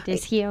needed?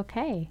 Is he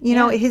okay?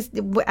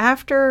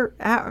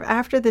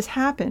 After this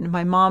happened,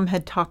 my mom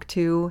had talked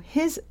to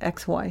his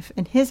ex-wife,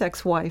 and his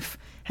ex-wife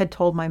had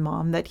told my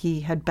mom that he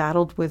had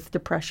battled with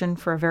depression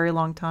for a very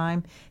long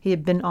time. He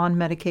had been on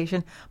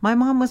medication. My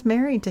mom was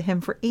married to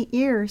him for 8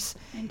 years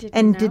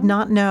and did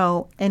not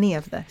know any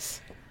of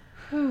this.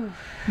 I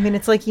mean,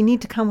 it's like you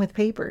need to come with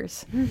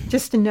papers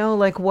just to know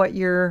like what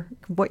you're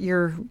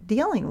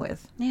dealing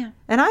with. Yeah.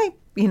 And I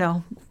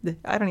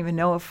don't even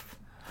know if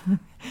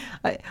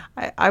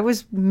I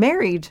was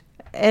married,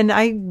 and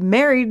I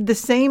married the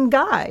same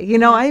guy.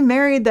 I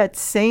married that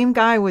same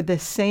guy with the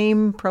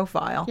same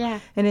profile.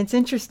 Yeah. And it's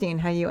interesting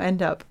how you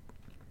end up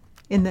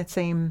in that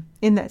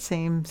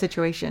same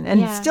situation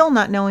and still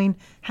not knowing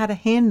how to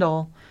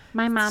handle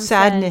My mom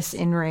sadness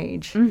and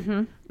rage.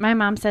 My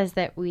mom says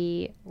that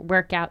we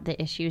work out the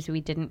issues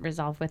we didn't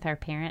resolve with our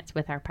parents,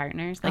 with our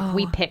partners. Like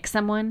we pick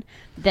someone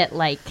that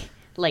like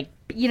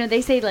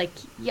they say like,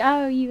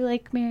 oh, you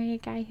like marry a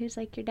guy who's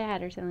like your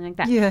dad or something like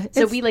that. Yeah.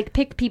 So we like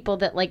pick people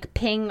that like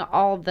ping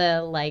all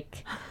the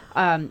like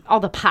all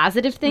the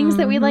positive things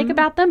that we like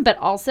about them, but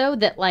also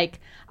that like,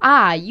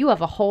 you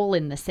have a hole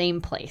in the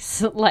same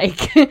place.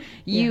 Like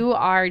you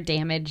are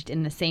damaged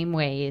in the same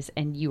ways,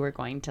 and you are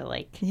going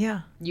to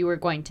you are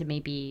going to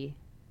maybe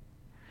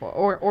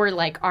or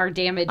like our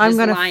damages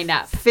line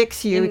up.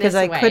 Fix you because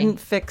I couldn't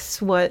fix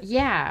what.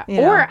 Yeah.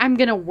 Or I'm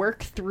going to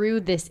work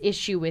through this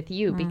issue with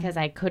you because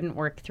I couldn't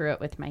work through it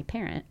with my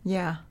parent.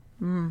 Yeah.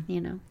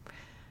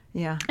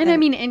 Yeah. And I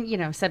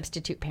mean,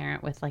 substitute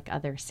parent with like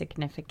other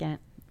significant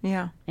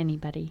Yeah.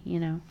 anybody,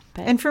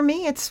 But And for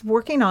me, it's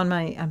working on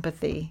my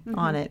empathy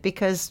on it,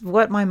 because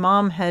what my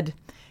mom had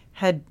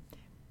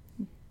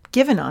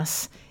given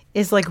us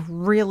is like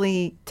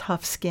really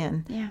tough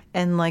skin. Yeah.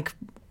 And like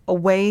a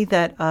way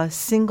that a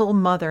single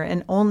mother,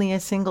 and only a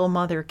single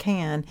mother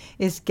can,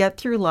 is get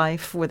through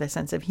life with a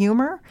sense of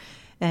humor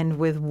and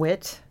with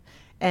wit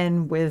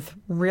and with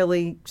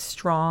really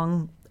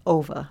strong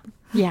ova.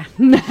 Yeah.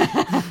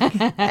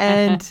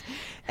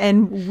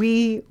 and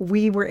we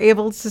were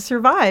able to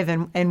survive,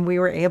 and we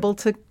were able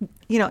to,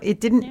 it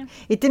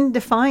didn't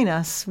define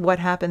us what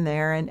happened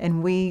there,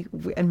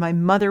 and my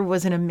mother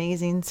was an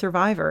amazing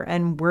survivor,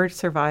 and we're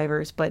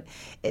survivors, but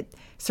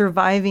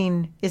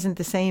surviving isn't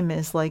the same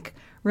as like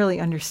really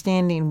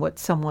understanding what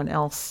someone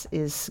else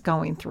is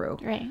going through,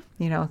 right?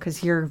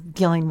 Because you're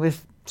dealing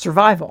with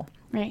survival,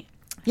 right?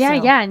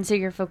 Yeah, and so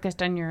you're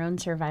focused on your own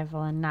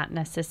survival and not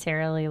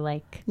necessarily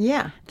like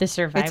the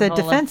survival. It's a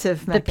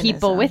defensive of the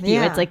people with you.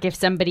 Yeah. It's like if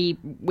somebody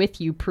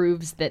with you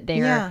proves that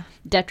they're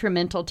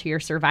detrimental to your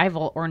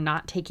survival or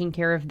not taking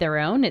care of their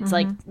own, it's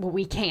like, well,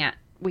 we can't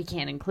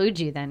include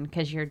you then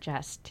because you're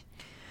just,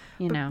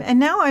 And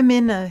now I'm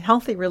in a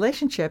healthy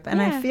relationship, and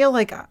I feel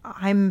like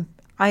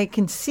I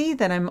can see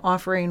that I'm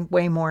offering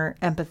way more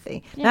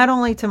empathy, not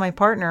only to my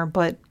partner,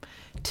 but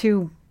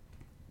to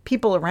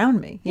people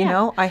around me. You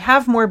know, I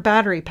have more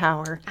battery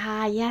power.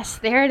 Ah, yes,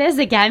 there it is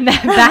again,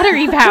 that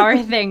battery power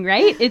thing,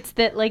 right? It's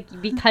that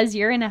like because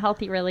you're in a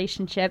healthy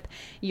relationship,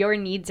 your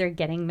needs are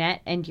getting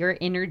met, and your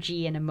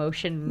energy and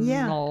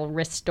emotional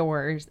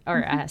restores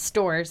or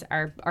stores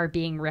are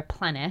being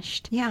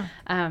replenished. Yeah.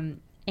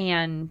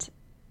 And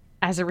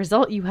as a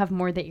result, you have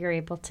more that you're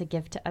able to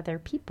give to other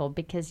people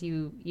because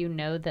you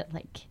know that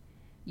like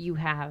you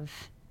have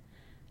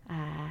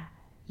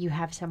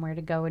somewhere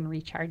to go and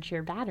recharge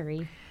your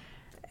battery.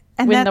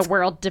 And when the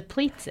world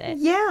depletes it.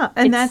 Yeah,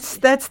 and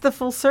that's the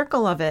full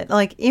circle of it.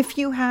 Like if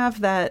you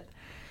have that,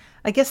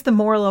 I guess the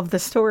moral of the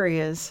story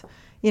is,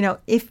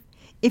 if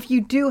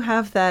you do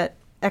have that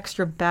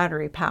extra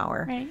battery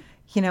power, right.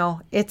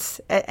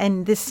 It's,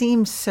 and this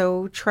seems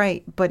so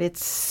trite, but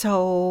it's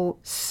so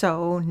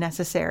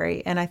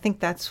necessary. And I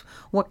think that's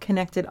what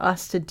connected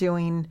us to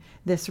doing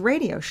this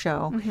radio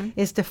show,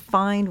 is to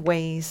find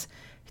ways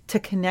to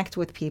connect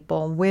with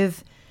people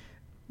with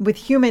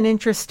human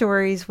interest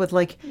stories, with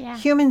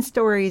human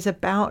stories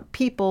about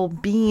people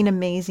being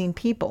amazing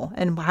people.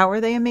 And how are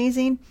they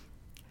amazing?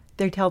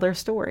 They tell their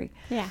story.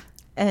 Yeah.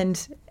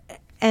 And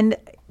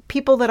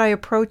people that I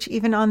approach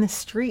even on the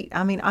street.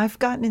 I mean, I've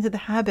gotten into the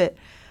habit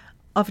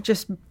of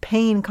just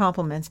paying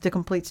compliments to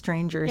complete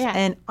strangers. Yeah.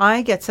 And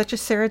I get such a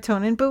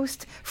serotonin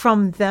boost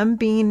from them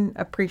being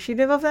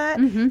appreciative of that.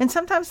 And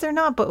sometimes they're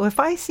not. But if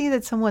I see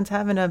that someone's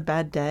having a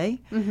bad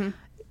day,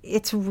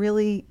 it's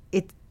really,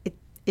 it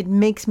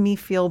makes me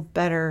feel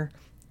better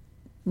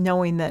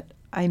knowing that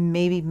I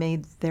maybe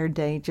made their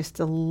day just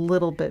a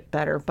little bit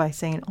better by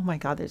saying, oh my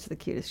God, those are the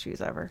cutest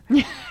shoes ever.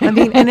 I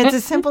mean, and it's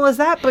as simple as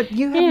that, but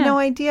you have no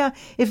idea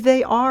if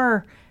they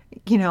are,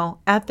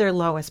 at their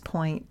lowest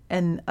point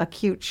and a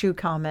cute shoe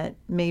comment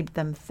made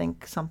them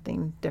think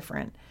something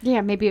different. Yeah,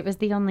 maybe it was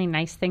the only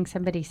nice thing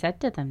somebody said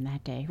to them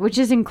that day, which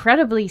is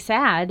incredibly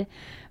sad,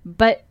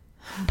 but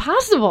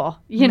possible,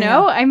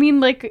 know? I mean,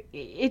 like,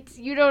 it's,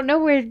 you don't know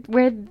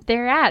where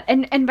they're at.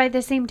 And by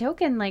the same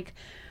token, like,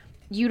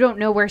 you don't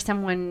know where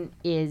someone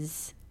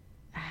is,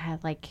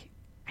 like,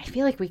 I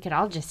feel like we could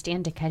all just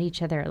stand to cut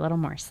each other a little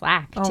more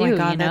slack, too, my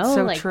God, that's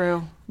so like,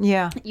 true.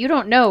 Yeah. You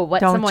don't know what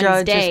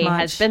someone's day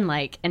has been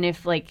like. And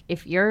if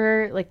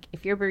your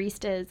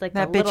barista is, like,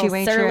 that a little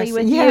waitress. surly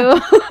with you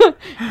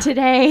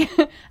today,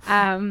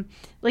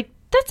 like,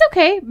 that's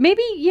okay.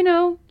 Maybe,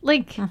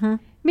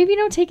 maybe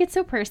don't take it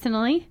so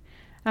personally.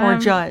 Or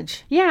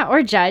judge. Yeah,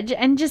 or judge,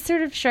 and just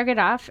sort of shrug it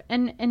off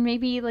and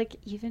maybe, like,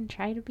 even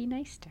try to be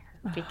nice to her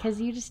because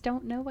you just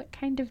don't know what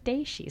kind of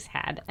day she's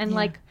had. And,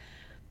 like,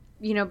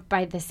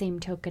 by the same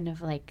token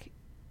of, like,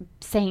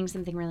 saying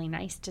something really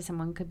nice to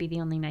someone could be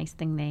the only nice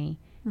thing they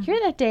hear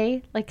that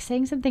day. Like,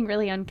 saying something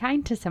really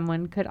unkind to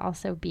someone could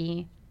also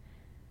be,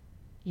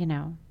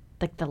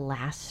 like, the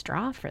last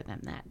straw for them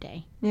that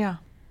day. Yeah.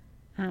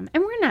 And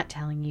we're not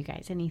telling you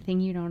guys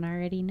anything you don't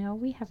already know.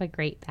 We have a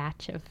great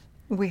batch of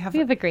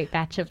a great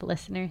batch of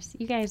listeners.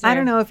 You guys I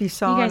don't know if you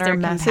saw on our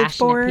message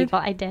board. People.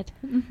 I did.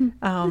 If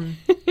I'm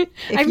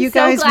you so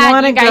guys glad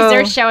want to you guys go,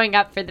 are showing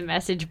up for the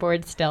message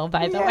board still,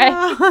 by the way.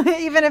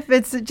 even if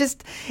it's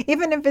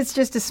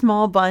just a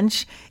small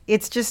bunch,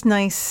 it's just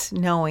nice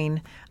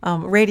knowing.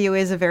 Radio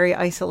is a very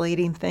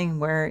isolating thing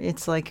where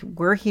it's like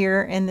we're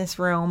here in this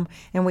room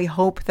and we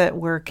hope that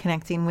we're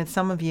connecting with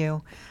some of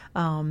you.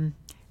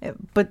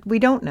 But we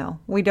don't know.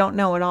 We don't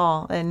know at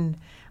all. And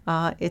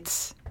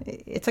it's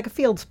like a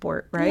field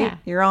sport, right? Yeah.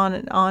 You're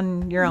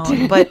on your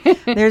own. But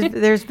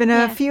there's been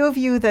a few of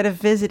you that have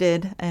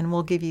visited, and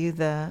we'll give you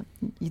the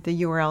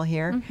URL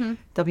here,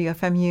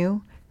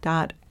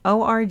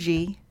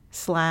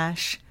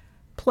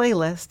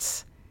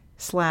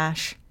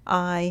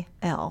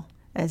 wfmu.org/playlists/IL,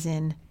 as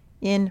in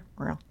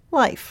real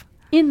life.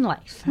 In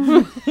life.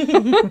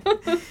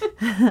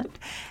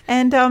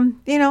 And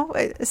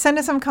send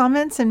us some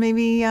comments and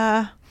maybe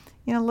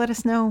let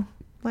us know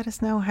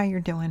how you're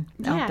doing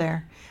out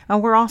there.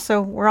 We're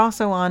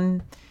also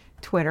on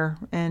Twitter,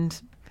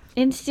 and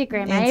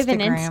Instagram. I have an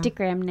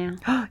Instagram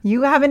now.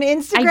 You have an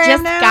Instagram now? I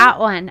just got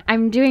one.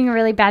 I'm doing a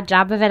really bad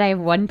job of it. I have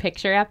one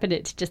picture up, and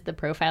it's just the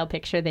profile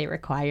picture they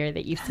require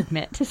that you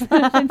submit to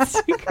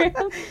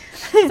Instagram.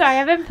 So I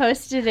haven't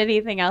posted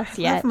anything else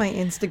yet. That's my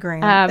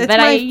Instagram. But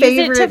I use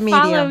it to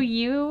follow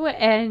you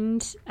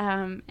and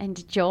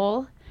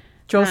Joel.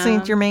 Joel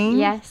St. Germain?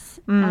 Yes.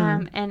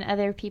 And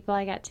other people.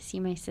 I got to see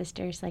my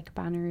sister's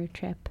Bonnaroo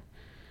trip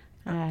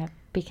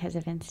because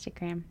of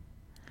Instagram.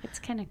 It's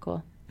kind of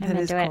cool. That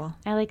is cool.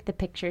 I like the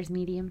pictures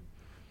medium.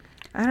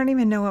 I don't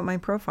even know what my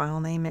profile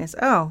name is.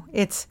 Oh,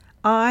 it's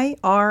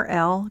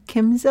IRL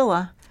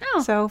Kimzilla.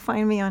 Oh. So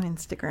find me on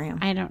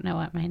Instagram. I don't know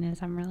what mine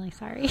is. I'm really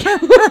sorry.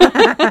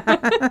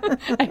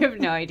 I have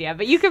no idea.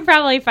 But you can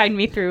probably find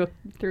me through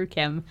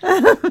Kim.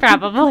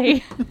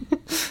 Probably.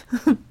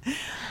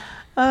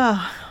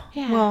 Oh,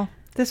 yeah. Well,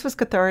 this was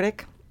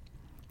cathartic.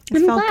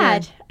 I'm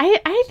glad.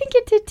 I think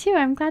it did too.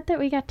 I'm glad that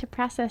we got to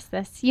process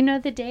this.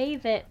 The day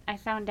that I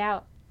found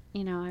out,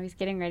 I was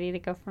getting ready to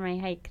go for my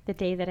hike. The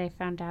day that I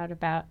found out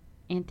about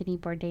Anthony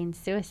Bourdain's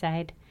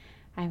suicide,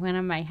 I went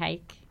on my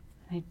hike.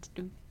 I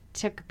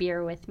took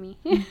beer with me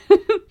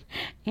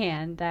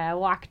and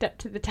walked up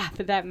to the top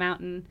of that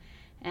mountain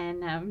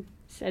and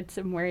said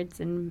some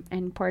words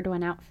and poured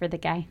one out for the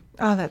guy.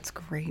 Oh, that's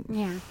great.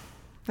 Yeah.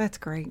 That's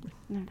great.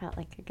 It felt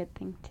like a good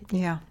thing to do.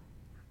 Yeah.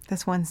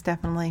 This one's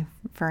definitely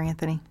for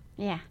Anthony.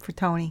 Yeah. For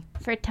Tony.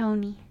 For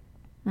Tony.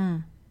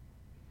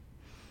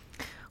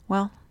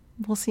 Well,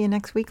 we'll see you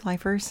next week,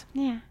 lifers.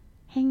 Yeah.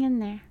 Hang in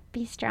there.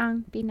 Be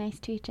strong. Be nice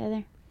to each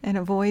other. And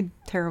avoid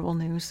terrible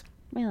news.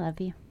 We love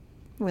you.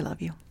 We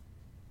love you.